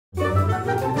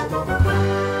Hi,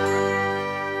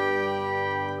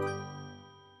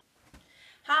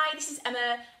 this is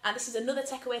Emma and this is another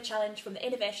Techaway challenge from the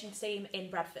innovation team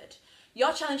in Bradford.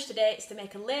 Your challenge today is to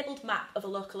make a labelled map of a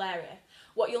local area.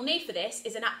 What you'll need for this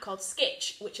is an app called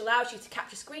Skitch, which allows you to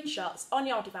capture screenshots on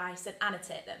your device and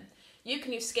annotate them. You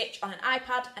can use Skitch on an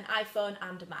iPad, an iPhone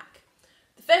and a Mac.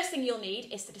 The first thing you'll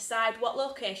need is to decide what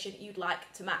location you'd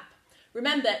like to map.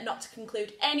 Remember not to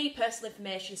include any personal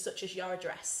information such as your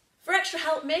address. For extra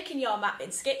help making your map in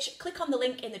Skitch, click on the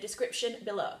link in the description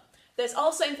below. There's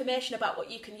also information about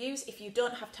what you can use if you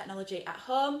don't have technology at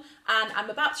home, and I'm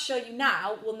about to show you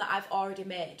now one that I've already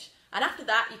made. And after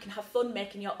that you can have fun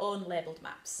making your own labelled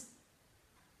maps.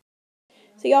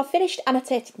 So your finished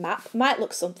annotated map might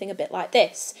look something a bit like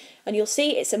this, and you'll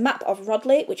see it's a map of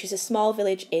Rodley, which is a small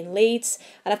village in Leeds,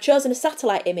 and I've chosen a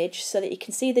satellite image so that you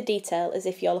can see the detail as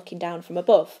if you're looking down from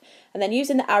above. And then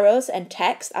using the arrows and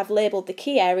text, I've labelled the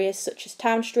key areas such as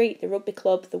Town Street, the rugby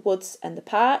club, the woods and the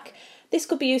park. This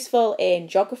could be useful in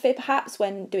geography perhaps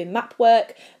when doing map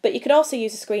work, but you could also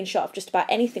use a screenshot of just about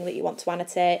anything that you want to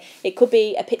annotate. It could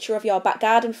be a picture of your back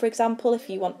garden, for example, if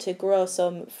you want to grow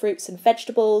some fruits and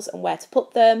vegetables and where to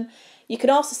put them. You can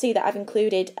also see that I've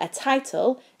included a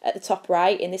title at the top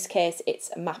right. In this case, it's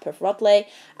a map of Rodley,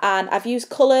 and I've used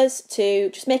colours to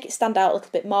just make it stand out a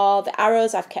little bit more. The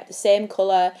arrows I've kept the same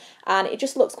colour, and it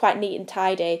just looks quite neat and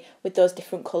tidy with those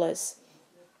different colours.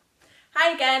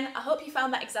 Hi again, I hope you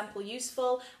found that example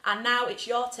useful, and now it's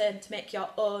your turn to make your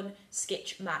own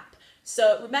Skitch map.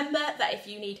 So remember that if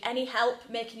you need any help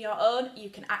making your own, you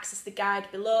can access the guide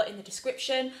below in the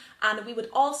description, and we would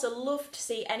also love to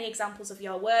see any examples of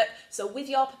your work. So with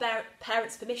your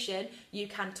parents' permission, you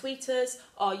can tweet us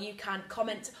or you can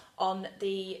comment on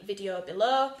the video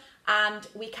below, and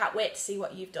we can't wait to see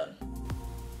what you've done.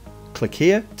 Click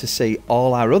here to see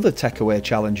all our other Techaway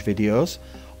challenge videos,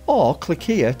 or click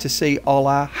here to see all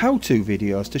our how-to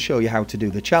videos to show you how to do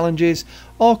the challenges,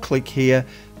 or click here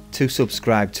to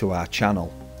subscribe to our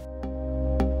channel.